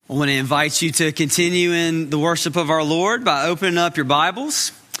I want to invite you to continue in the worship of our Lord by opening up your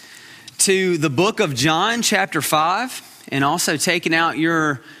Bibles to the book of John, chapter 5, and also taking out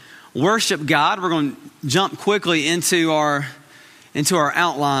your worship guide. We're going to jump quickly into our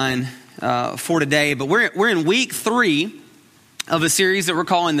outline for today, but we're in week 3 of a series that we're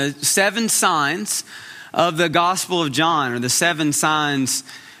calling the 7 Signs of the Gospel of John, or the 7 Signs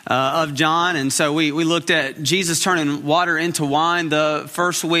of John. And so we looked at Jesus turning water into wine the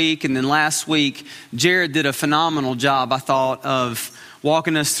first week, and then last week Jared did a phenomenal job, I thought, of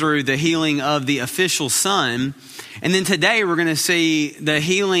walking us through the healing of the official son. And then today we're going to see the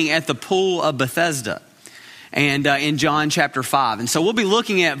healing at the pool of Bethesda, and in John chapter 5. And so we'll be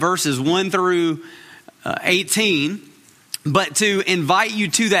looking at verses 1 through 18. But to invite you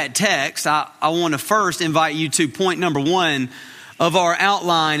to that text, I want to first invite you to point number 1 of our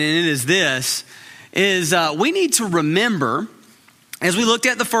outline, and it is this, we need to remember, as we looked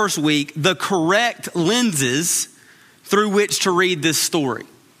at the first week, the correct lenses through which to read this story.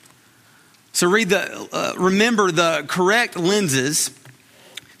 So remember the correct lenses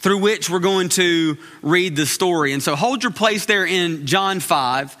through which we're going to read the story. And so hold your place there in John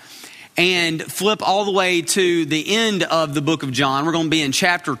 5 and flip all the way to the end of the book of John. We're going to be in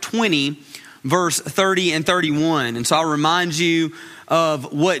chapter 20, verse 30 and 31. And so I'll remind you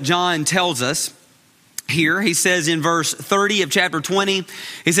of what John tells us here. He says in verse 30 of chapter 20,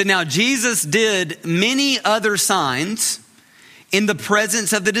 he said, "Now Jesus did many other signs in the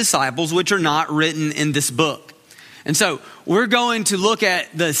presence of the disciples, which are not written in this book." And so we're going to look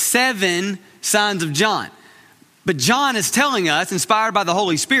at the 7 signs of John. But John is telling us, inspired by the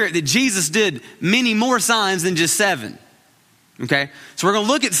Holy Spirit, that Jesus did many more signs than just 7. Okay, so we're going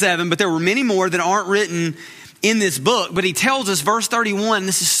to look at 7, but there were many more that aren't written in this book. But he tells us, verse 31,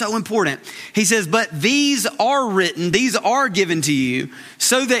 this is so important. He says, "But these are written, these are given to you,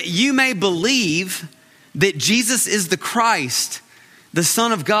 so that you may believe that Jesus is the Christ, the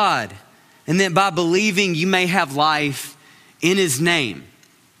Son of God, and that by believing you may have life in his name."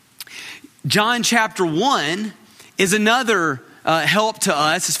 John chapter 1 is another help to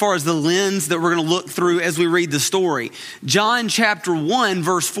us as far as the lens that we're going to look through as we read the story. John chapter 1,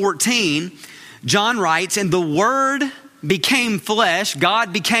 verse 14, John writes, "And the Word became flesh,"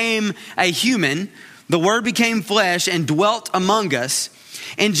 God became a human, "the Word became flesh and dwelt among us."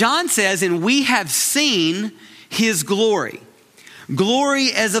 And John says, "And we have seen his glory,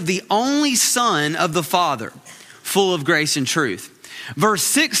 glory as of the only Son of the Father, full of grace and truth." Verse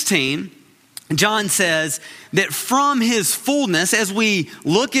 16, John says that from his fullness, as we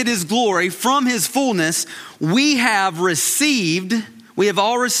look at his glory, from his fullness, we have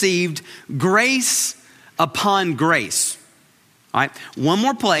all received grace upon grace. All right, one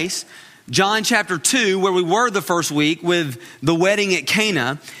more place, John chapter 2, where we were the first week with the wedding at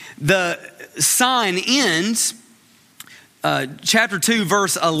Cana. The sign ends, chapter 2,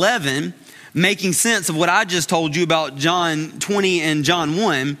 verse 11, making sense of what I just told you about John 20 and John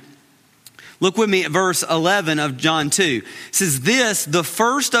 1. Look with me at verse 11 of John 2. It says, "This, the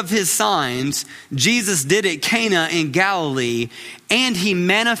first of his signs, Jesus did at Cana in Galilee, and he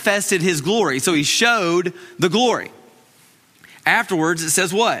manifested his glory." So he showed the glory. Afterwards, it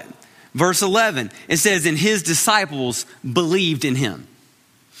says what? Verse 11, it says, "And his disciples believed in him."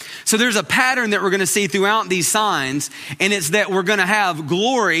 So there's a pattern that we're going to see throughout these signs, and it's that we're going to have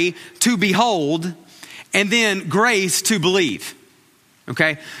glory to behold and then grace to believe.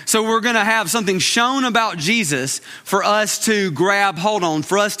 Okay, so we're going to have something shown about Jesus for us to grab hold on,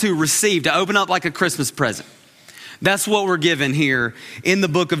 for us to receive, to open up like a Christmas present. That's what we're given here in the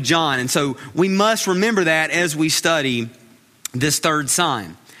book of John. And so we must remember that as we study this third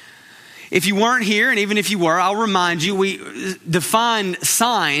sign. If you weren't here, and even if you were, I'll remind you, we define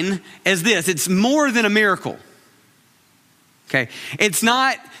sign as this: it's more than a miracle. Okay, it's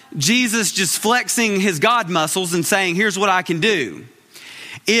not Jesus just flexing his God muscles and saying, "Here's what I can do."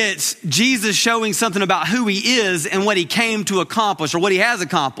 It's Jesus showing something about who he is and what he came to accomplish, or what he has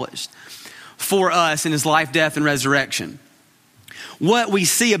accomplished for us in his life, death, and resurrection. What we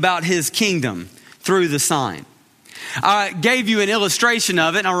see about his kingdom through the sign. I gave you an illustration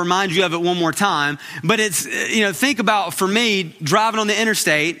of it, and I'll remind you of it one more time. But it's, think about, for me, driving on the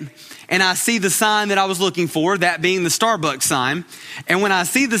interstate, and I see the sign that I was looking for, that being the Starbucks sign. And when I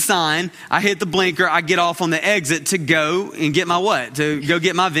see the sign, I hit the blinker, I get off on the exit to go and get my what? To go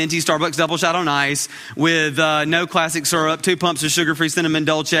get my venti Starbucks double shot on ice with no classic syrup, 2 pumps of sugar-free cinnamon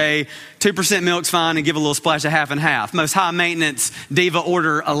dolce, 2% milk's fine, and give a little splash of half and half. Most high maintenance diva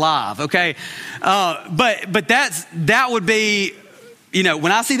order alive, okay? But that would be,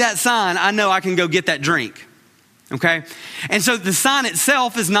 when I see that sign, I know I can go get that drink. okay? And so the sign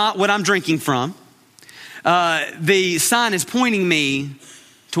itself is not what I'm drinking from. The sign is pointing me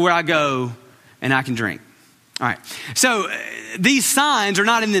to where I go and I can drink. All right. So these signs are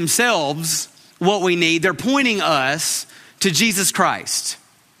not in themselves what we need. They're pointing us to Jesus Christ,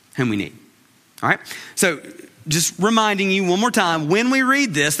 whom we need. All right. So just reminding you one more time, when we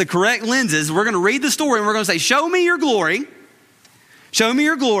read this, the correct lenses, we're going to read the story and we're going to say, show me your glory. Show me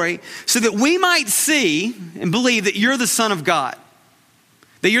your glory so that we might see and believe that you're the Son of God,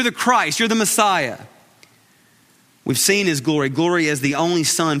 that you're the Christ, you're the Messiah. We've seen his glory, glory as the only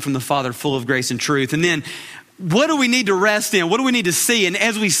Son from the Father, full of grace and truth. And then what do we need to rest in? What do we need to see? And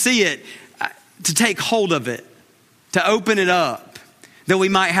as we see it, to take hold of it, to open it up, that we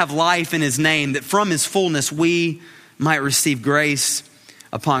might have life in his name, that from his fullness we might receive grace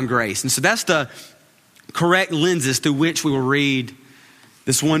upon grace. And so that's the correct lenses through which we will read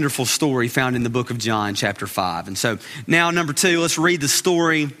this wonderful story found in the book of John, chapter 5. And so now, number 2, let's read the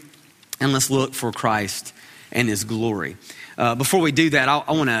story and let's look for Christ and his glory. Before we do that,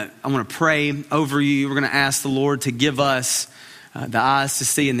 I want to pray over you. We're going to ask the Lord to give us the eyes to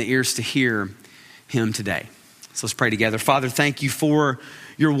see and the ears to hear him today. So let's pray together. Father, thank you for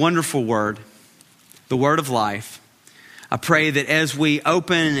your wonderful word, the word of life. I pray that as we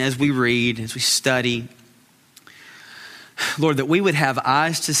open, as we read, as we study, Lord, that we would have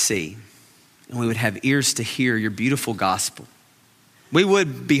eyes to see and we would have ears to hear your beautiful gospel. We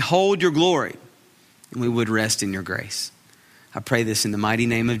would behold your glory and we would rest in your grace. I pray this in the mighty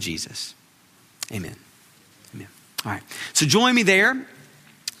name of Jesus. Amen. Amen. All right. So join me there.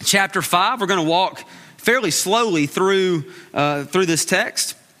 Chapter 5. We're going to walk fairly slowly through this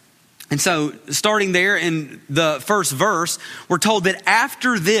text. And so starting there in the first verse, we're told that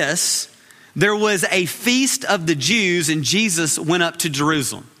after this, there was a feast of the Jews and Jesus went up to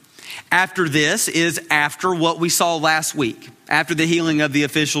Jerusalem. After this is after what we saw last week, after the healing of the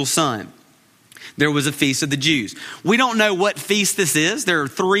official son. There was a feast of the Jews. We don't know what feast this is. There are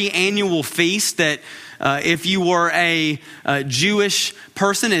 3 annual feasts that if you were a Jewish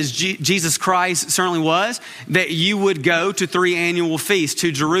person, as Jesus Christ certainly was, that you would go to 3 annual feasts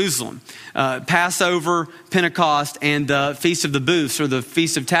to Jerusalem. Passover, Pentecost, and the Feast of the Booths or the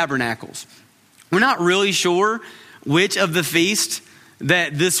Feast of Tabernacles. We're not really sure which of the feasts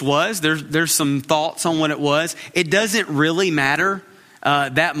that this was. There's some thoughts on what it was. It doesn't really matter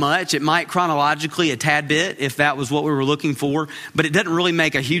that much. It might chronologically a tad bit if that was what we were looking for, but it doesn't really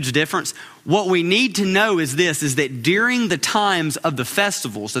make a huge difference. What we need to know is this, is that during the times of the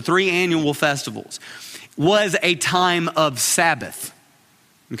festivals, the 3 annual festivals, was a time of Sabbath.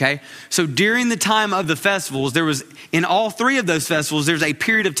 Okay? So during the time of the festivals, there was, in all 3 of those festivals, there's a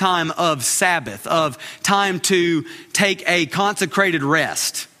period of time of Sabbath, of time to take a consecrated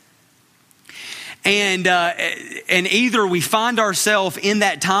rest. And either we find ourselves in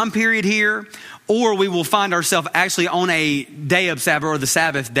that time period here, or we will find ourselves actually on a day of Sabbath or the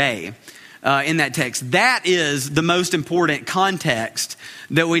Sabbath day in that text. That is the most important context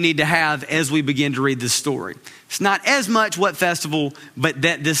that we need to have as we begin to read this story. It's not as much what festival, but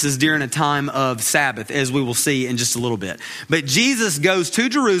that this is during a time of Sabbath, as we will see in just a little bit. But Jesus goes to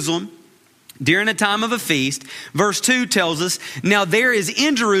Jerusalem during a time of a feast. Verse 2 tells us, now there is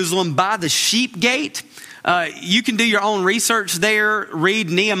in Jerusalem by the sheep gate. You can do your own research there. Read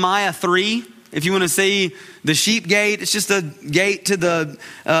Nehemiah 3 if you want to see the sheep gate. It's just a gate to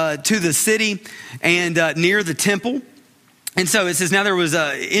the city and near the temple. And so it says, now there was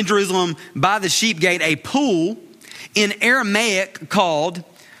in Jerusalem by the sheep gate a pool in Aramaic called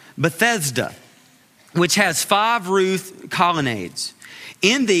Bethesda, which has 5 roofed colonnades.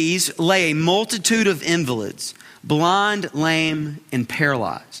 In these lay a multitude of invalids, blind, lame, and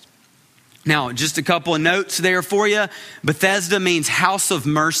paralyzed. Now, just a couple of notes there for you. Bethesda means house of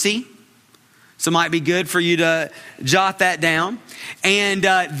mercy. So it might be good for you to jot that down. And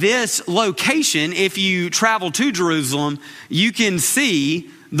this location, if you travel to Jerusalem, you can see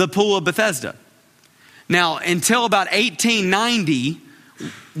the Pool of Bethesda. Now, until about 1890,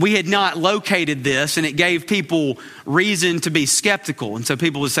 we had not located this, and it gave people reason to be skeptical. And so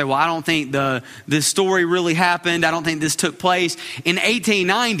people would say, well, I don't think this story really happened. I don't think this took place. In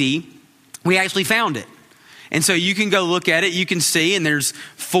 1890, we actually found it. And so you can go look at it. You can see, and there's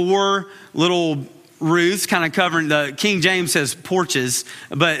 4 little roofs kind of covering, the King James says porches,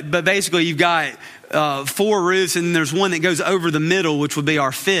 but basically you've got 4 roofs, and there's one that goes over the middle, which would be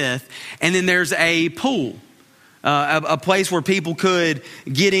our 5th. And then there's a pool, a place where people could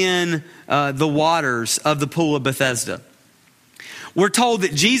get in the waters of the Pool of Bethesda. We're told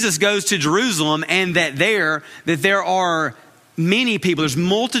that Jesus goes to Jerusalem and that there are many people, there's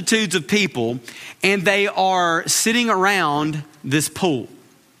multitudes of people, and they are sitting around this pool.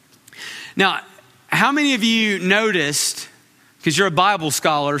 Now, how many of you noticed, because you're a Bible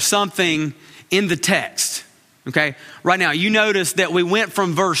scholar, something in the text? Okay, right now, you notice that we went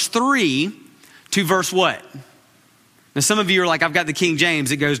from verse 3 to verse what? Now, some of you are like, I've got the King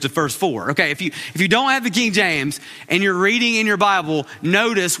James, it goes to verse 4. Okay, if you don't have the King James and you're reading in your Bible,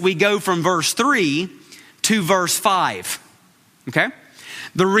 notice we go from verse 3 to verse 5. Okay?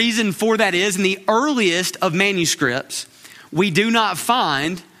 The reason for that is in the earliest of manuscripts, we do not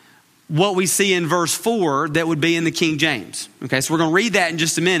find what we see in verse 4 that would be in the King James. Okay, so we're going to read that in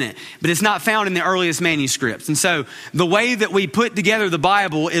just a minute, but it's not found in the earliest manuscripts. And so the way that we put together the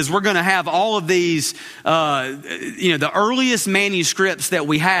Bible is we're going to have all of these, the earliest manuscripts that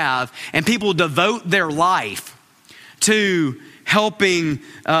we have, and people devote their life to helping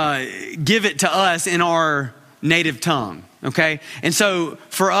give it to us in our native tongue. Okay, and so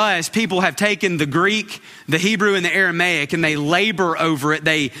for us, people have taken the Greek, the Hebrew, and the Aramaic, and they labor over it.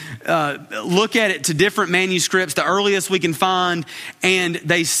 They look at it to different manuscripts, the earliest we can find, and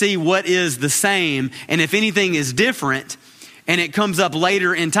they see what is the same. And if anything is different, and it comes up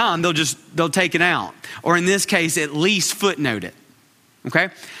later in time, they'll take it out, or in this case, at least footnote it. Okay,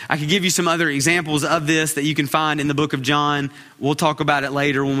 I could give you some other examples of this that you can find in the book of John. We'll talk about it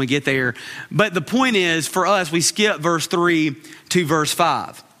later when we get there. But the point is, for us, we skip verse 3 to verse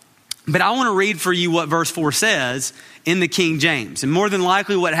 5. But I want to read for you what verse 4 says in the King James. And more than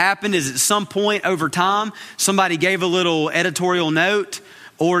likely what happened is at some point over time, somebody gave a little editorial note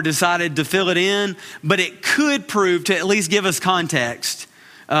or decided to fill it in. But it could prove to at least give us context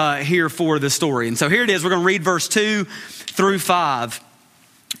here for the story. And so here it is. We're going to read verse 2 through 5.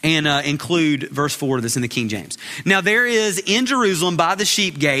 And include verse 4 that's in the King James. Now there is in Jerusalem by the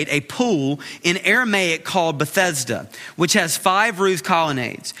sheep gate a pool in Aramaic called Bethesda, which has 5 roofed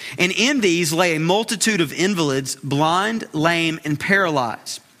colonnades. And in these lay a multitude of invalids, blind, lame, and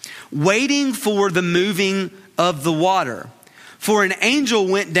paralyzed, waiting for the moving of the water. For an angel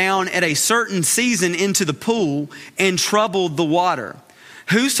went down at a certain season into the pool and troubled the water.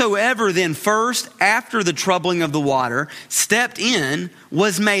 Whosoever then first, after the troubling of the water, stepped in,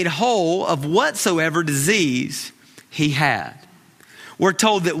 was made whole of whatsoever disease he had. We're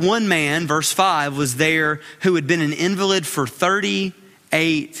told that one man, verse 5, was there who had been an invalid for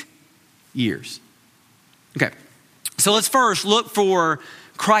 38 years. Okay, so let's first look for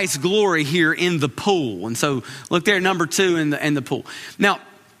Christ's glory here in the pool. And so look there, number 2 in the pool. Now,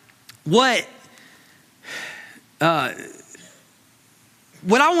 what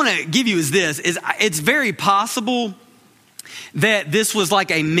I want to give you is this, is it's very possible that this was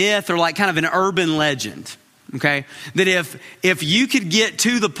like a myth or like kind of an urban legend, okay? That if you could get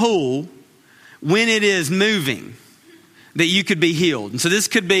to the pool when it is moving, that you could be healed. And so this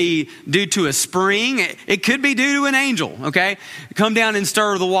could be due to a spring. It could be due to an angel, okay? Come down and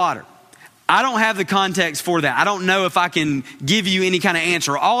stir the water. I don't have the context for that. I don't know if I can give you any kind of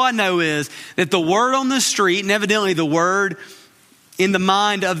answer. All I know is that the word on the street, and evidently the word in the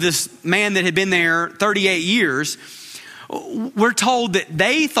mind of this man that had been there 38 years, we're told that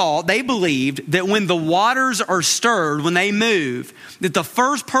they believed that when the waters are stirred, when they move, that the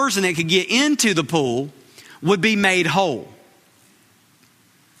first person that could get into the pool would be made whole.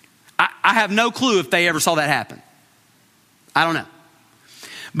 I have no clue if they ever saw that happen. I don't know.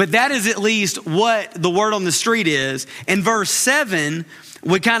 But that is at least what the word on the street is. And verse 7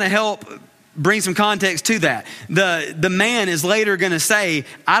 would kind of help bring some context to that. The man is later going to say,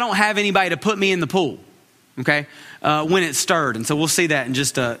 I don't have anybody to put me in the pool, okay, when it's stirred. And so we'll see that in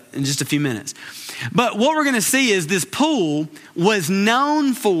just a few minutes. But what we're going to see is this pool was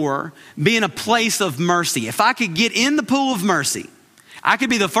known for being a place of mercy. If I could get in the pool of mercy, I could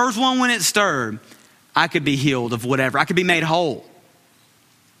be the first one when it's stirred. I could be healed of whatever. I could be made whole.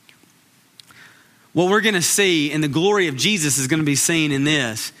 What we're going to see, and the glory of Jesus is going to be seen in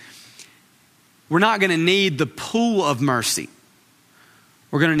this, we're not going to need the pool of mercy.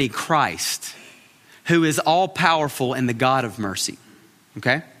 We're going to need Christ, who is all powerful and the God of mercy.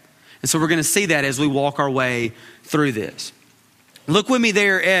 Okay? And so we're going to see that as we walk our way through this. Look with me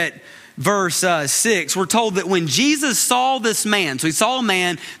there at verse 6. We're told that when Jesus saw this man, so he saw a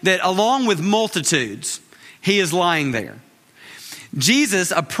man that along with multitudes, he is lying there.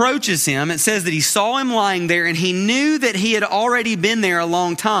 Jesus approaches him. It says that he saw him lying there and he knew that he had already been there a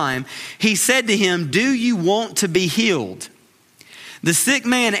long time. He said to him, "Do you want to be healed?" The sick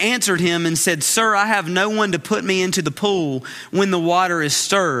man answered him and said, "Sir, I have no one to put me into the pool when the water is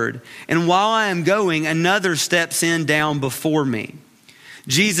stirred. And while I am going, another steps in down before me."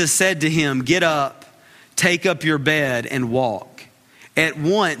 Jesus said to him, "Get up, take up your bed and walk." At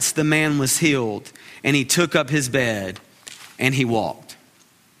once the man was healed, and he took up his bed and he walked.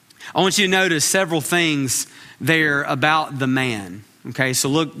 I want you to notice several things there about the man. Okay, so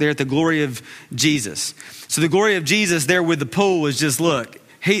look there at the glory of Jesus. So the glory of Jesus there with the pool is just, look,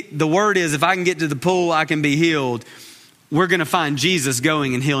 the word is, if I can get to the pool, I can be healed. We're going to find Jesus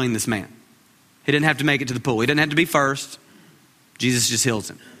going and healing this man. He didn't have to make it to the pool. He didn't have to be first. Jesus just heals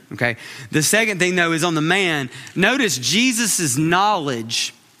him. Okay. The second thing, though, is on the man. Notice Jesus'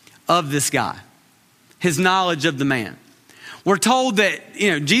 knowledge of this guy, his knowledge of the man. We're told that,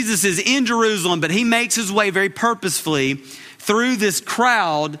 Jesus is in Jerusalem, but he makes his way very purposefully through this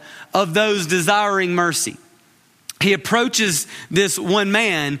crowd of those desiring mercy. He approaches this one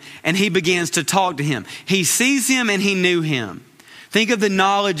man and he begins to talk to him. He sees him and he knew him. Think of the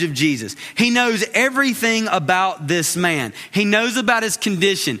knowledge of Jesus. He knows everything about this man. He knows about his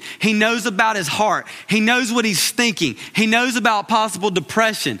condition. He knows about his heart. He knows what he's thinking. He knows about possible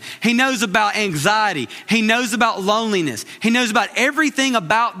depression. He knows about anxiety. He knows about loneliness. He knows about everything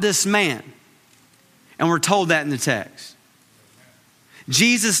about this man. And we're told that in the text.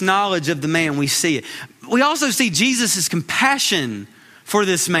 Jesus' knowledge of the man, we see it. We also see Jesus' compassion for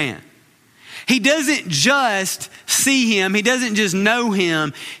this man. He doesn't just see him. He doesn't just know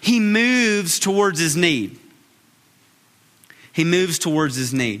him. He moves towards his need. He moves towards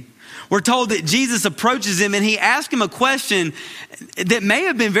his need. We're told that Jesus approaches him and he asks him a question that may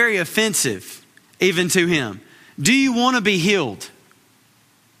have been very offensive even to him. Do you want to be healed?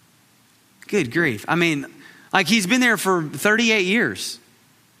 Good grief. I mean, like, he's been there for 38 years.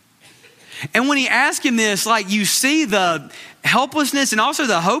 And when he asked him this, you see the helplessness and also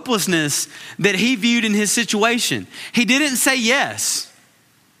the hopelessness that he viewed in his situation. He didn't say yes.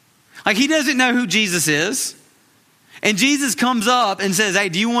 He doesn't know who Jesus is. And Jesus comes up and says, hey,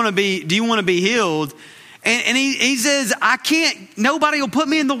 do you want to be healed? And he says, I can't, nobody will put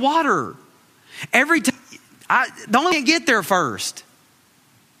me in the water. Every time, the only way I get there first.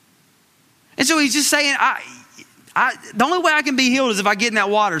 And so he's just saying, the only way I can be healed is if I get in that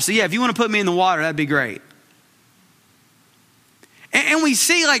water. So yeah, if you want to put me in the water, that'd be great. And we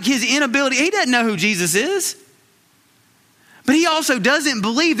see his inability. He doesn't know who Jesus is. But he also doesn't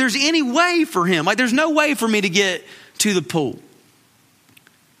believe there's any way for him. There's no way for me to get to the pool.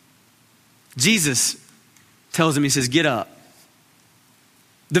 Jesus tells him, he says, get up.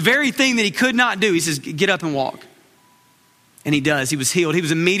 The very thing that he could not do, he says, get up and walk. And he does. He was healed. He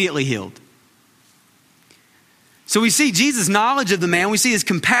was immediately healed. So we see Jesus' knowledge of the man. We see his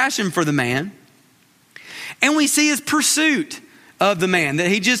compassion for the man. And we see his pursuit of the man, that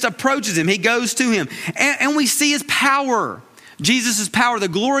he just approaches him. He goes to him. And we see his power, Jesus' power, the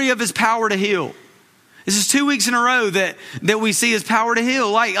glory of his power to heal. This is 2 weeks in a row that we see his power to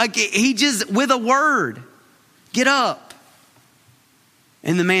heal. He just, with a word, get up.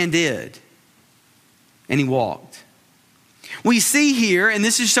 And the man did. And he walked. We see here, and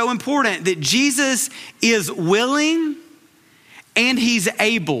this is so important, that Jesus is willing and he's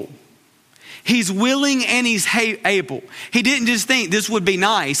able. He's willing and he's able. He didn't just think this would be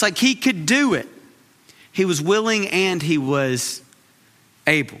nice. He could do it. He was willing and he was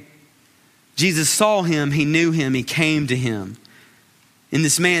able. Jesus saw him. He knew him. He came to him. In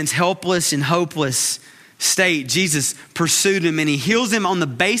this man's helpless and hopeless state, Jesus pursued him and he heals him on the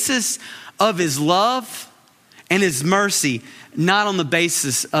basis of his love and his mercy, not on the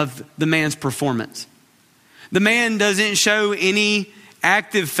basis of the man's performance. The man doesn't show any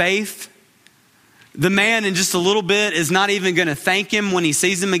active faith. The man, in just a little bit, is not even going to thank him when he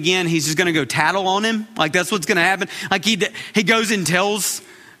sees him again. He's just going to go tattle on him. That's what's going to happen. He goes and tells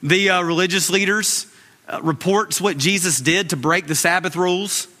the religious leaders, reports what Jesus did to break the Sabbath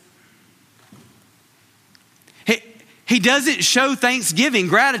rules. He doesn't show thanksgiving,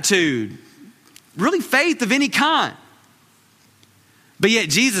 gratitude, really faith of any kind. But yet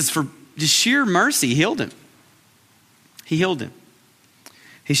Jesus, for just sheer mercy, healed him. He healed him.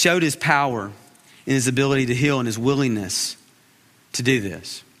 He showed his power in his ability to heal and his willingness to do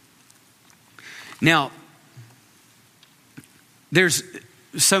this. Now, there's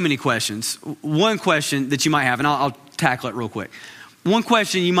so many questions. One question that you might have, and I'll tackle it real quick. One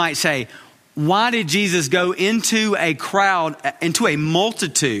question you might say, why did Jesus go into a crowd, into a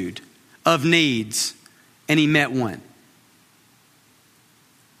multitude of needs, and he met one?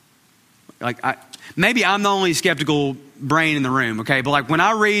 Maybe I'm the only skeptical brain in the room, okay? But when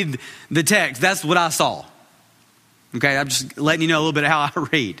I read the text, that's what I saw. Okay, I'm just letting you know a little bit of how I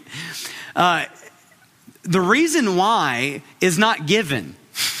read. The reason why is not given.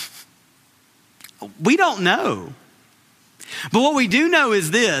 We don't know. But what we do know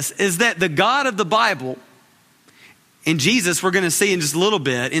is this, is that the God of the Bible And Jesus, we're going to see in just a little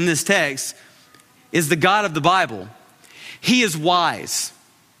bit in this text, is the God of the Bible. He is wise.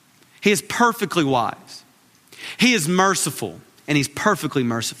 He is perfectly wise. He is merciful, and he's perfectly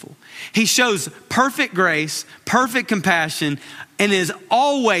merciful. He shows perfect grace, perfect compassion, and is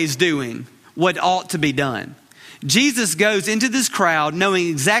always doing what ought to be done. Jesus goes into this crowd knowing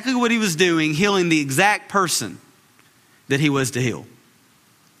exactly what he was doing, healing the exact person that he was to heal.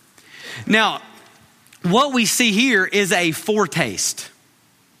 Now, what we see here is a foretaste.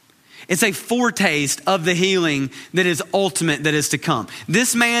 It's a foretaste of the healing that is ultimate, that is to come.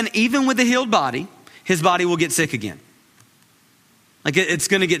 This man, even with a healed body, his body will get sick again. Like it's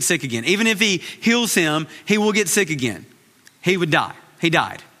going to get sick again. Even if he heals him, he will get sick again. He would die. He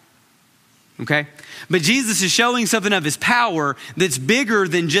died. Okay? But Jesus is showing something of his power that's bigger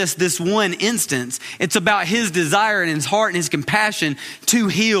than just this one instance. It's about his desire and his heart and his compassion to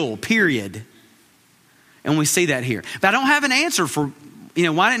heal, period. And we see that here. But I don't have an answer for,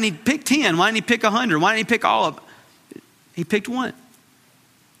 why didn't he pick 10? Why didn't he pick 100? Why didn't he pick all of them? He picked one.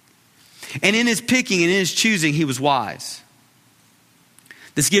 And in his picking and in his choosing, he was wise.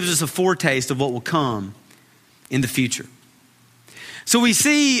 This gives us a foretaste of what will come in the future. So we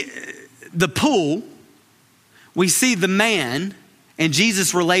see the pool, we see the man and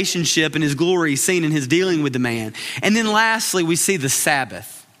Jesus' relationship and his glory seen in his dealing with the man. And then lastly, we see the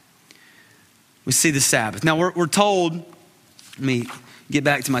Sabbath. We see the Sabbath. Now we're told, let me get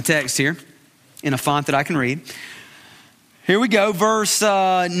back to my text here in a font that I can read. Here we go, verse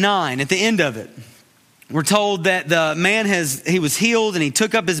 9 at the end of it. We're told that the man he was healed and he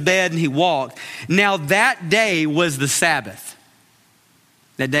took up his bed and he walked. Now that day was the Sabbath.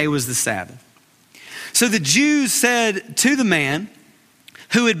 That day was the Sabbath. So the Jews said to the man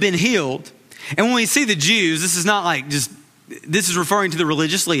who had been healed, and when we see the Jews, this is not like this is referring to the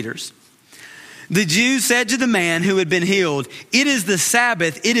religious leaders. The Jews said to the man who had been healed, "It is the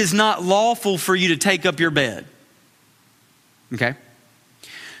Sabbath. It is not lawful for you to take up your bed." Okay?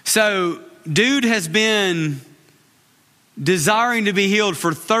 So, dude has been desiring to be healed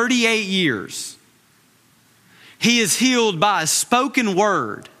for 38 years. He is healed by a spoken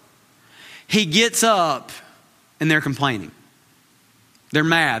word. He gets up and they're complaining. They're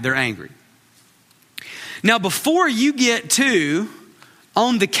mad. They're angry. Now, before you get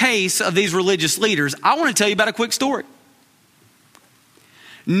on the case of these religious leaders, I want to tell you about a quick story.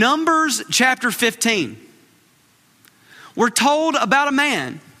 Numbers chapter 15. We're told about a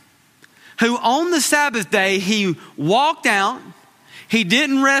man who on the Sabbath day, he walked out. He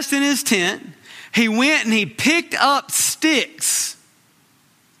didn't rest in his tent. He went and he picked up sticks.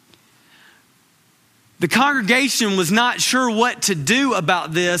 The congregation was not sure what to do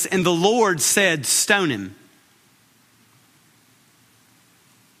about this, and the Lord said, "Stone him."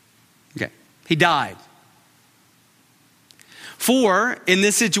 Okay, he died. For, in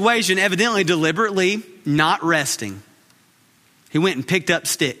this situation, evidently deliberately not resting. He went and picked up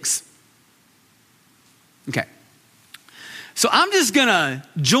sticks. Okay. So I'm just going to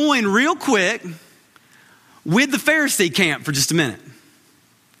join real quick with the Pharisee camp for just a minute.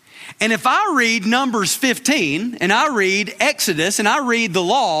 And if I read Numbers 15 and I read Exodus and I read the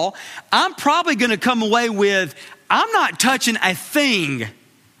law, I'm probably going to come away with, I'm not touching a thing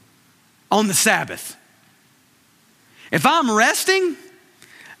on the Sabbath. If I'm resting,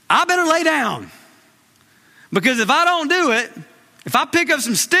 I better lay down. Because if I don't do it, if I pick up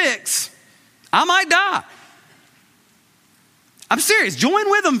some sticks, I might die. I'm serious.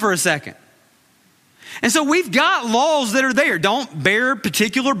 Join with them for a second. And so we've got laws that are there. Don't bear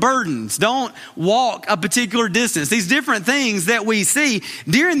particular burdens. Don't walk a particular distance. These different things that we see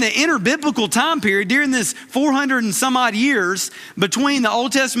during the interbiblical time period, during this 400 and some odd years between the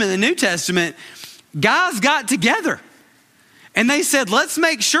Old Testament and the New Testament, guys got together. And they said, let's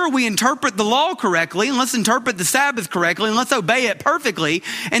make sure we interpret the law correctly, and let's interpret the Sabbath correctly, and let's obey it perfectly.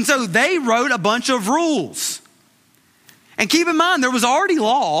 And so they wrote a bunch of rules. And keep in mind, there was already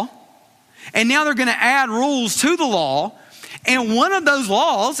law, and now they're going to add rules to the law. And one of those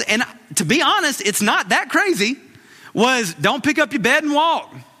laws, and to be honest, it's not that crazy, was don't pick up your bed and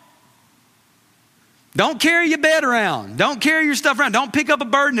walk. Don't carry your bed around. Don't carry your stuff around. Don't pick up a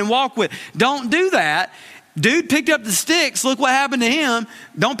burden and walk with. Don't do that. Dude picked up the sticks. Look what happened to him.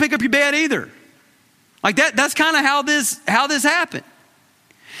 Don't pick up your bed either. Like that's kind of how this happened.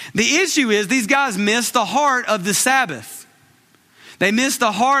 The issue is these guys missed the heart of the Sabbath. They missed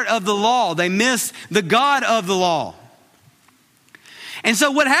the heart of the law. They missed the God of the law. And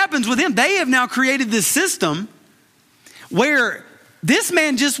so what happens with him, they have now created this system where this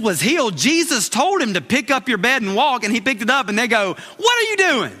man just was healed. Jesus told him to pick up your bed and walk, and he picked it up, and they go, "What are you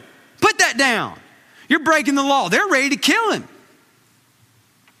doing? Put that down. You're breaking the law. They're ready to kill him.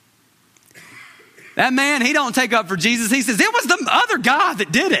 That man, he don't take up for Jesus. He says, it was the other guy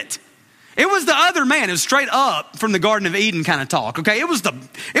that did it. It was the other man. It was straight up from the Garden of Eden kind of talk. Okay, it was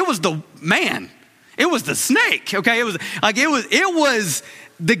the man. It was the snake. Okay, it was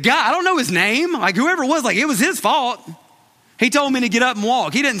the guy. I don't know his name. Like whoever it was, like it was his fault. He told me to get up and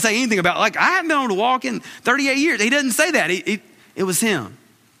walk. He didn't say anything about like I haven't been able to walk in 38 years. He didn't say that. It was him.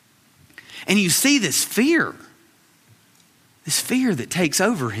 And you see this fear that takes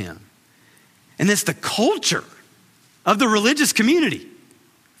over him. And it's the culture of the religious community.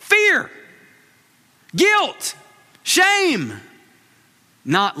 Fear, guilt, shame,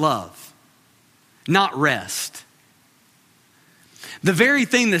 not love, not rest. The very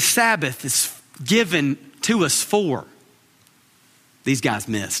thing the Sabbath is given to us for, these guys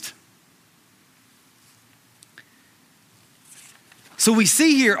missed. So we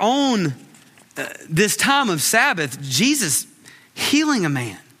see here on this time of Sabbath, Jesus healing a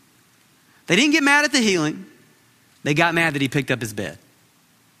man. They didn't get mad at the healing. They got mad that he picked up his bed.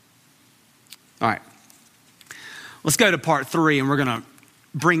 All right. Let's go to part 3, and we're going to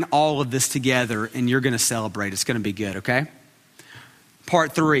bring all of this together, and you're going to celebrate. It's going to be good, okay?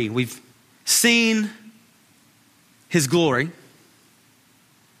 Part 3, we've seen his glory,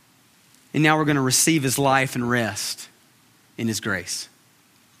 and now we're going to receive his life and rest in his grace.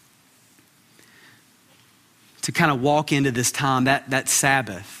 To kind of walk into this time, that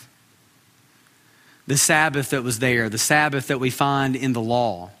Sabbath, the Sabbath that was there, the Sabbath that we find in the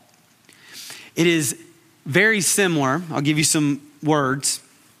law. It is very similar. I'll give you some words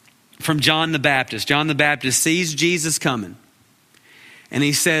from John the Baptist. John the Baptist sees Jesus coming, and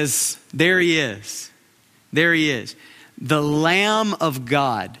he says, there he is. There he is. The Lamb of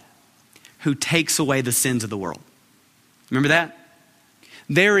God who takes away the sins of the world. Remember that?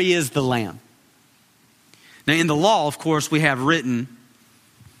 There he is, the Lamb. Now in the law, of course, we have written,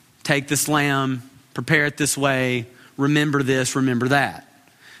 take this lamb, prepare it this way, remember this, remember that.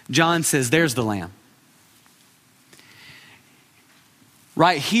 John says, there's the Lamb.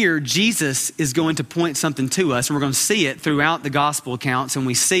 Right here, Jesus is going to point something to us, and we're going to see it throughout the gospel accounts, and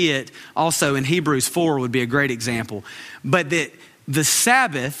we see it also in Hebrews 4 would be a great example. But that the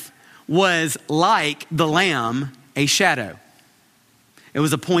Sabbath was like the Lamb, a shadow. It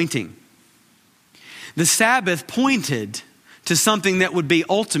was a pointing. The Sabbath pointed to something that would be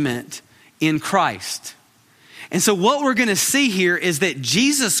ultimate in Christ. And so what we're going to see here is that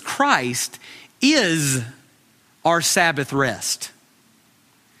Jesus Christ is our Sabbath rest.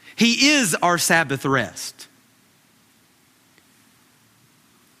 He is our Sabbath rest.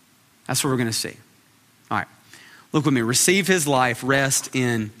 That's what we're going to see. All right. Look with me. Receive his life, rest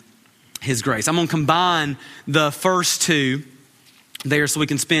in his grace. I'm going to combine the first two there so we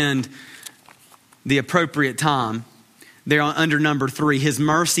can spend the appropriate time there under number 3, his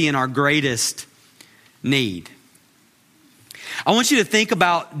mercy in our greatest need. I want you to think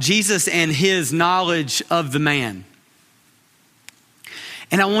about Jesus and his knowledge of the man.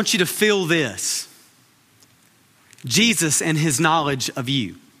 And I want you to feel this. Jesus and his knowledge of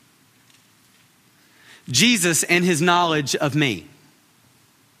you. Jesus and his knowledge of me.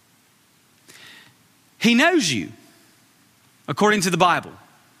 He knows you, according to the Bible.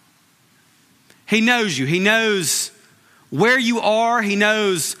 He knows you. He knows where you are. He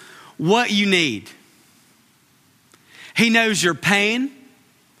knows what you need. He knows your pain.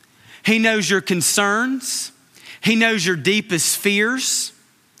 He knows your concerns. He knows your deepest fears.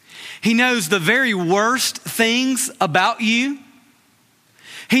 He knows the very worst things about you.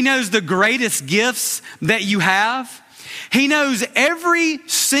 He knows the greatest gifts that you have. He knows every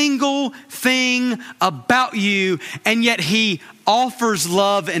single thing about you, and yet he offers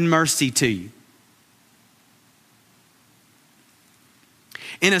love and mercy to you.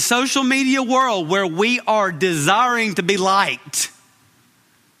 In a social media world where we are desiring to be liked,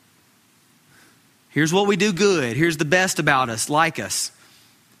 here's what we do good. Here's the best about us, like us.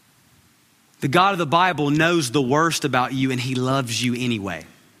 The God of the Bible knows the worst about you, and he loves you anyway.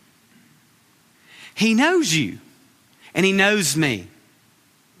 He knows you, and he knows me.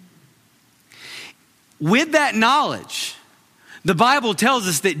 With that knowledge, the Bible tells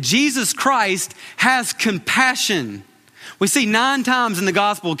us that Jesus Christ has compassion. We see 9 times in the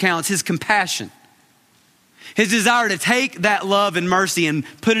gospel accounts his compassion. His desire to take that love and mercy and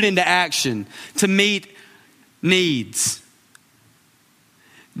put it into action to meet needs.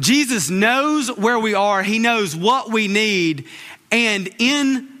 Jesus knows where we are. He knows what we need. And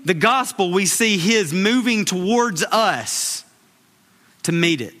in the gospel, we see his moving towards us to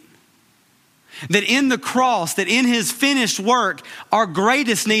meet it. That in the cross, that in his finished work, our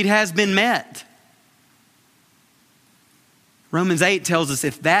greatest need has been met. Romans 8 tells us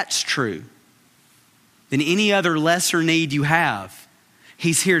if that's true, then any other lesser need you have,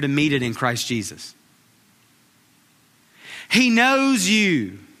 he's here to meet it in Christ Jesus. He knows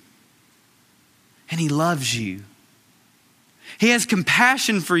you and he loves you. He has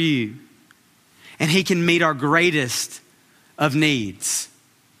compassion for you and he can meet our greatest of needs.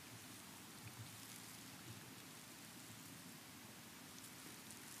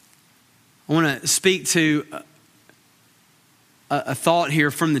 I want to speak to a thought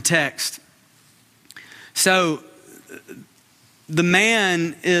here from the text. So, the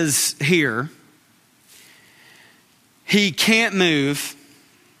man is here. He can't move.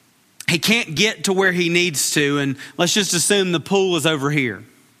 He can't get to where he needs to. And let's just assume the pool is over here.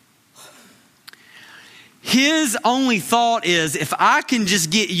 His only thought is, if I can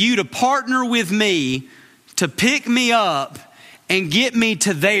just get you to partner with me to pick me up and get me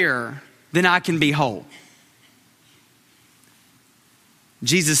to there, then I can be whole.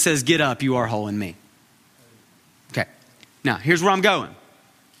 Jesus says, get up, you are whole in me. Okay, now here's where I'm going.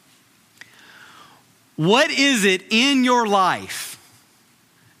 What is it in your life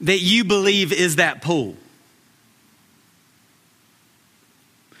that you believe is that pool?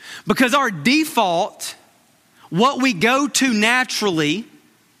 Because our default, what we go to naturally,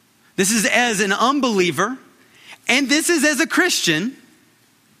 this is as an unbeliever, and this is as a Christian,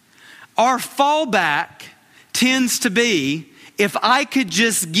 our fallback tends to be, if I could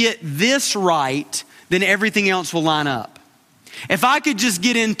just get this right, then everything else will line up. If I could just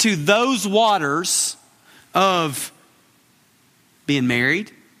get into those waters of being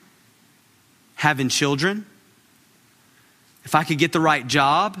married, having children, if I could get the right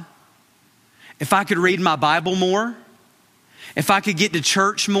job, if I could read my Bible more, if I could get to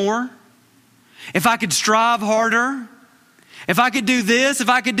church more, if I could strive harder, if I could do this, if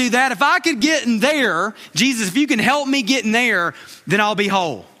I could do that, if I could get in there, Jesus, if you can help me get in there, then I'll be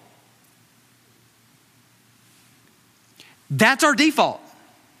whole. That's our default.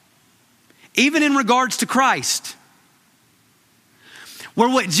 Even in regards to Christ. Where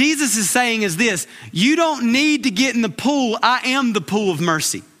what Jesus is saying is this: you don't need to get in the pool. I am the pool of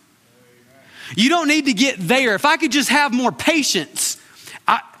mercy. You don't need to get there. If I could just have more patience,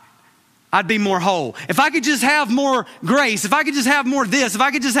 I'd be more whole. If I could just have more grace, if I could just have more this, if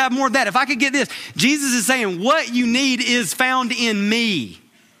I could just have more that, if I could get this. Jesus is saying what you need is found in me.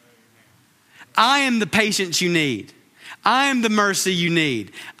 I am the patience you need. I am the mercy you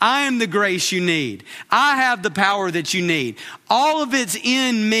need. I am the grace you need. I have the power that you need. All of it's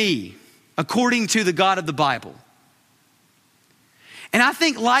in me, according to the God of the Bible. And I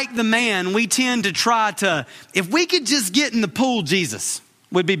think like the man, we tend to try to, if we could just get in the pool, Jesus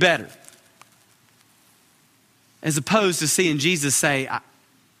would be better. As opposed to seeing Jesus say,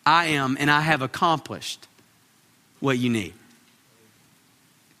 I am and I have accomplished what you need.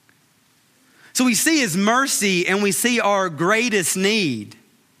 So we see his mercy and we see our greatest need,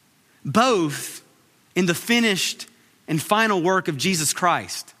 both in the finished and final work of Jesus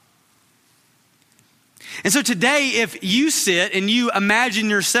Christ. And so today, if you sit and you imagine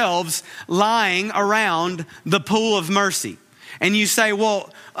yourselves lying around the pool of mercy, and you say, well,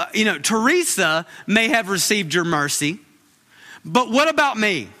 Teresa may have received your mercy, but what about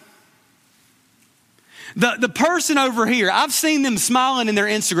me? The person over here, I've seen them smiling in their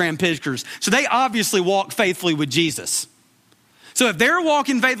Instagram pictures, so they obviously walk faithfully with Jesus. So if they're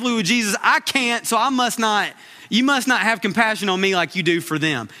walking faithfully with Jesus, I can't, so you must not have compassion on me like you do for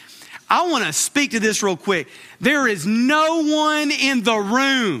them. I want to speak to this real quick. There is no one in the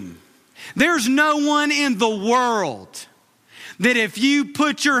room, there's no one in the world that if you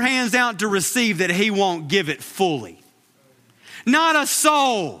put your hands out to receive, that he won't give it fully. Not a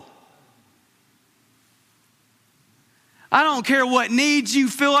soul. I don't care what needs you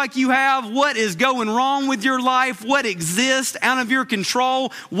feel like you have, what is going wrong with your life, what exists out of your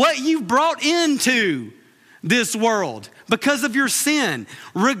control, what you've brought into this world because of your sin.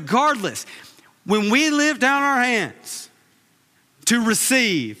 Regardless, when we lift down our hands to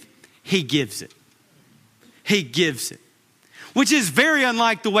receive, he gives it. He gives it. Which is very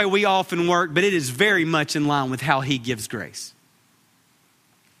unlike the way we often work, but it is very much in line with how he gives grace.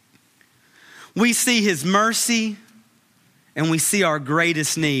 We see his mercy and we see our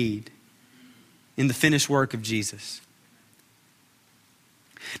greatest need in the finished work of Jesus.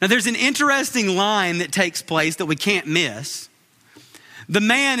 Now there's an interesting line that takes place that we can't miss. The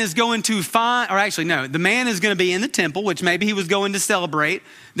man is going to the man is going to be in the temple, which maybe he was going to celebrate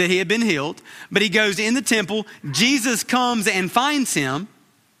that he had been healed. But he goes in the temple. Jesus comes and finds him.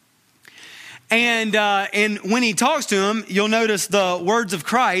 And when he talks to him, you'll notice the words of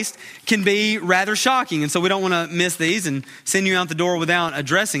Christ can be rather shocking. And so we don't want to miss these and send you out the door without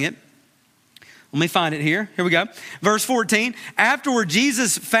addressing it. Let me find it here. Here we go. Verse 14. Afterward,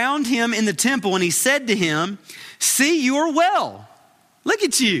 Jesus found him in the temple and he said to him, "See, you are well. Look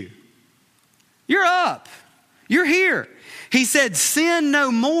at you. You're up. You're here." He said, "Sin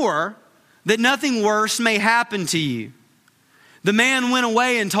no more, that nothing worse may happen to you." The man went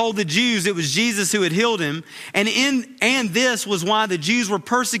away and told the Jews it was Jesus who had healed him. And this was why the Jews were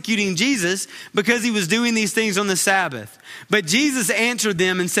persecuting Jesus, because he was doing these things on the Sabbath. But Jesus answered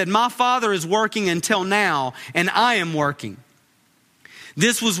them and said, "My Father is working until now, and I am working."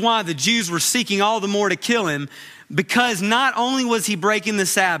 This was why the Jews were seeking all the more to kill him, because not only was he breaking the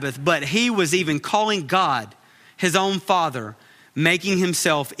Sabbath, but he was even calling God his own Father, making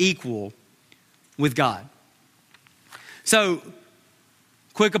himself equal with God. So,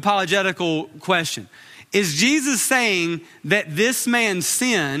 quick apologetical question. Is Jesus saying that this man's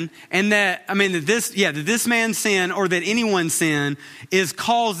sin and that this man's sin or that anyone's sin is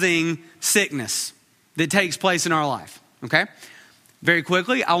causing sickness that takes place in our life? Okay? Very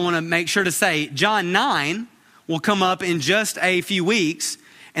quickly, I want to make sure to say John 9 will come up in just a few weeks,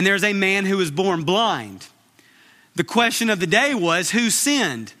 and there's a man who was born blind. The question of the day was, who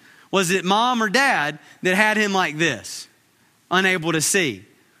sinned? Was it mom or dad that had him like this, unable to see?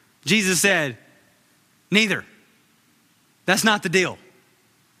 Jesus said, neither. That's not the deal.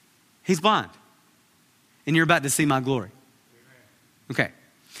 He's blind. And you're about to see my glory. Okay.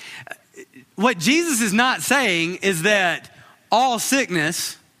 What Jesus is not saying is that all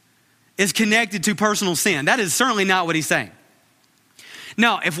sickness is connected to personal sin. That is certainly not what he's saying.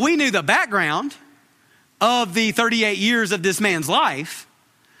 Now, if we knew the background of the 38 years of this man's life,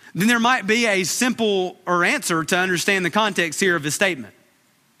 then there might be a simpler answer to understand the context here of his statement.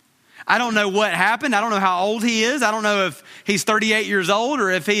 I don't know what happened. I don't know how old he is. I don't know if he's 38 years old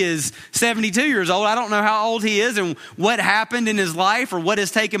or if he is 72 years old. I don't know how old he is and what happened in his life or what has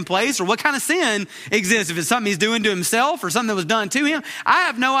taken place or what kind of sin exists. If it's something he's doing to himself or something that was done to him, I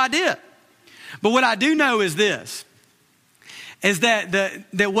have no idea. But what I do know is this, is that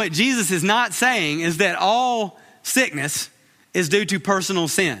what Jesus is not saying is that all sickness is due to personal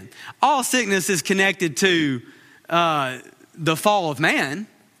sin. All sickness is connected to the fall of man,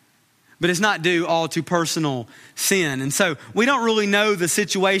 but it's not due all to personal sin. And so we don't really know the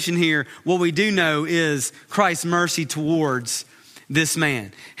situation here. What we do know is Christ's mercy towards this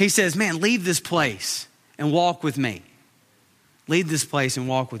man. He says, man, leave this place and walk with me. Leave this place and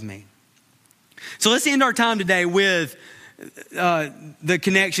walk with me. So let's end our time today with the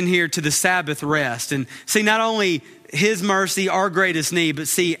connection here to the Sabbath rest. And see not only his mercy, our greatest need, but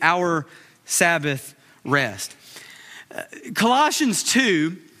see our Sabbath rest. Colossians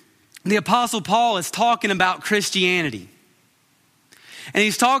 2, the Apostle Paul is talking about Christianity. And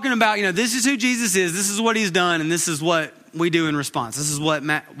he's talking about, this is who Jesus is, this is what he's done, and this is what we do in response. This is why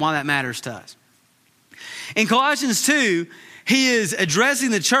that matters to us. In Colossians 2, he is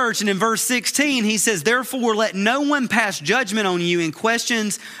addressing the church, and in verse 16, he says, "Therefore, let no one pass judgment on you in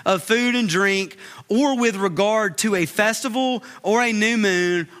questions of food and drink, or with regard to a festival, or a new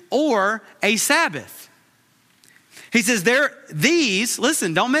moon, or a Sabbath." He says,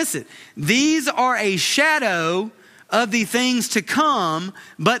 listen, don't miss it. "These are a shadow of the things to come,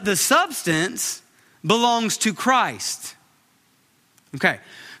 but the substance belongs to Christ." Okay,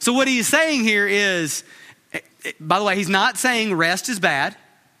 so what he's saying here is, by the way, he's not saying rest is bad,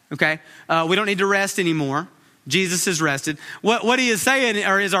 okay? We don't need to rest anymore. Jesus has rested. What he is saying,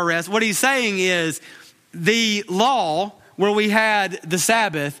 or is our rest, what he's saying is the law, where we had the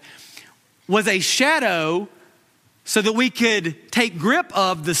Sabbath, was a shadow so that we could take grip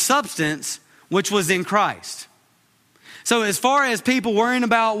of the substance which was in Christ. So as far as people worrying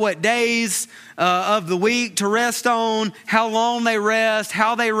about what days of the week to rest on, how long they rest,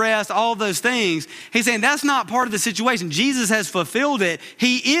 how they rest, all those things, he's saying that's not part of the situation. Jesus has fulfilled it.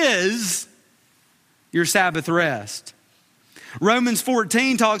 He is your Sabbath rest. Romans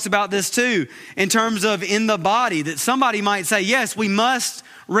 14 talks about this too, in terms of in the body, that somebody might say, yes, we must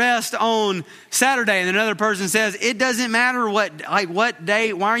rest on Saturday. And another person says, it doesn't matter what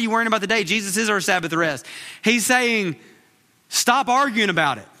day, why are you worrying about the day? Jesus is our Sabbath rest. He's saying, stop arguing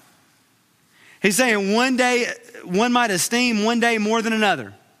about it. He's saying one day, one might esteem one day more than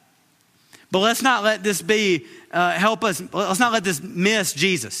another. But let's not let this let's not let this miss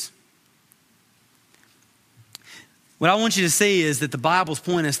Jesus. What I want you to see is that the Bible's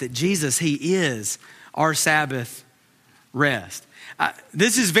pointing us that Jesus, he is our Sabbath rest.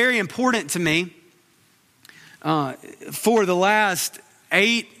 This is very important to me. For the last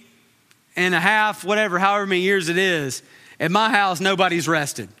 8 and a half, whatever, however many years it is, at my house, nobody's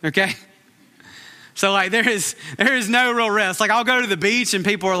rested, okay? So like there is no real rest. Like I'll go to the beach and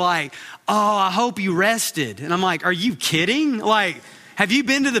people are like, oh, I hope you rested. And I'm like, are you kidding? Like, have you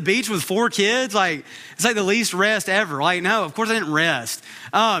been to the beach with 4 kids? Like, it's like the least rest ever. Like, no, of course I didn't rest.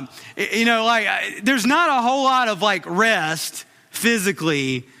 There's not a whole lot of like rest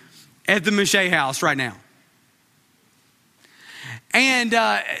physically at the Mache house right now. And,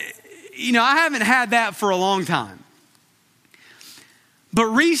 I haven't had that for a long time. But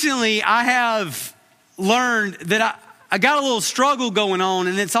recently I have learned that I got a little struggle going on,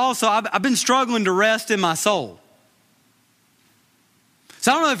 and it's also, I've been struggling to rest in my soul.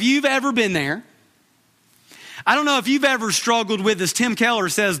 So I don't know if you've ever been there. I don't know if you've ever struggled with, as Tim Keller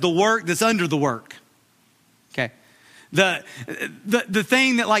says, the work that's under the work. Okay. The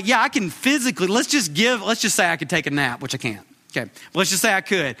thing that like, yeah, I can physically, let's just say I could take a nap, which I can't. Okay. Let's just say I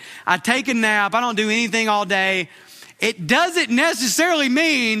could. I take a nap. I don't do anything all day. It doesn't necessarily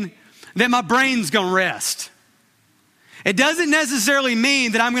mean that my brain's going to rest. It doesn't necessarily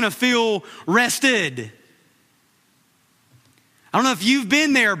mean that I'm going to feel rested. I don't know if you've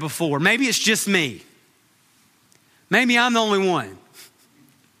been there before. Maybe it's just me. Maybe I'm the only one.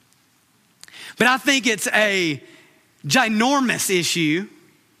 But I think it's a ginormous issue,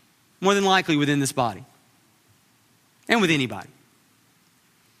 more than likely within this body and with anybody.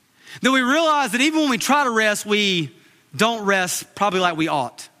 That we realize that even when we try to rest, we don't rest probably like we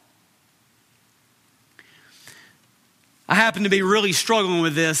ought. I happened to be really struggling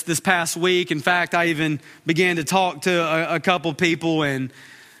with this past week. In fact, I even began to talk to a couple people and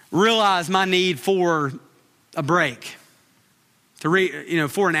realized my need for a break,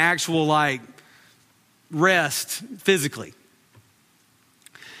 for an actual like rest physically.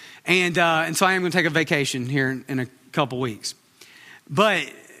 And so I am going to take a vacation here in a couple weeks. But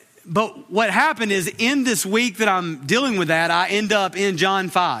what happened is in this week that I'm dealing with that, I end up in John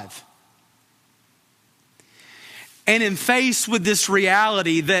 5. And am faced with this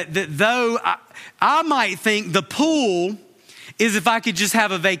reality that though I might think the pool is if I could just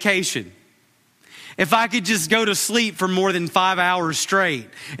have a vacation. If I could just go to sleep for more than 5 hours straight.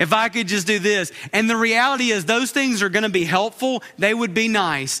 If I could just do this. And the reality is those things are going to be helpful. They would be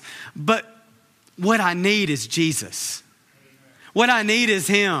nice. But what I need is Jesus. What I need is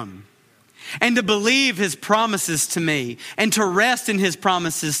Him. And to believe His promises to me. And to rest in His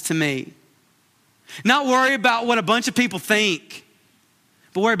promises to me. Not worry about what a bunch of people think,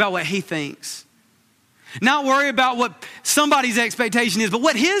 but worry about what He thinks. Not worry about what somebody's expectation is, but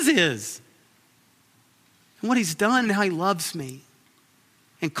what His is. And what He's done and how He loves me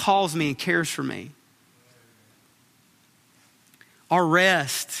and calls me and cares for me. Our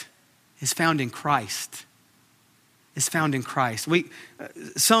rest is found in Christ. It's found in Christ.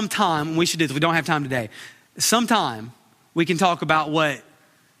 Sometime, we should do this, we don't have time today. Sometime we can talk about what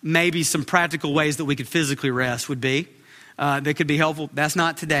maybe some practical ways that we could physically rest would be. That could be helpful. That's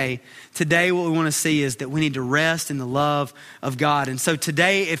not today. Today what we want to see is that we need to rest in the love of God. And so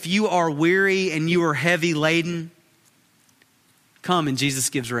today, if you are weary and you are heavy laden, come and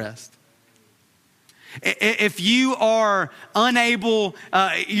Jesus gives rest. If you are unable,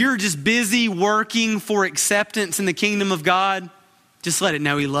 you're just busy working for acceptance in the kingdom of God, just let it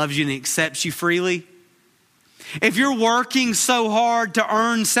know He loves you and He accepts you freely. If you're working so hard to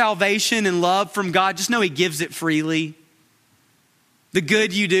earn salvation and love from God, just know He gives it freely. The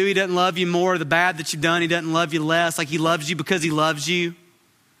good you do, He doesn't love you more. The bad that you've done, He doesn't love you less. Like He loves you because He loves you.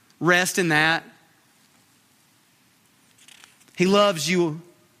 Rest in that. He loves you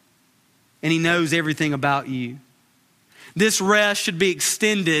and He knows everything about you. This rest should be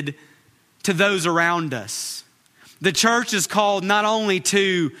extended to those around us. The church is called not only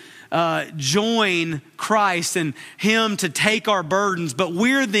to join Christ and Him to take our burdens, but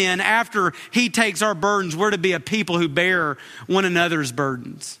we're then, after He takes our burdens, we're to be a people who bear one another's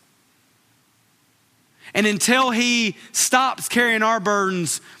burdens. And until He stops carrying our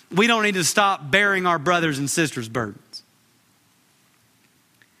burdens, we don't need to stop bearing our brothers and sisters' burdens.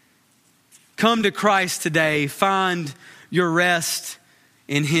 Come to Christ today. Find your rest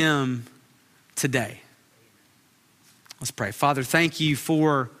in Him today. Let's pray. Father, thank You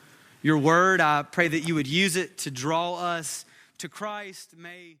for Your word. I pray that You would use it to draw us to Christ.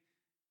 May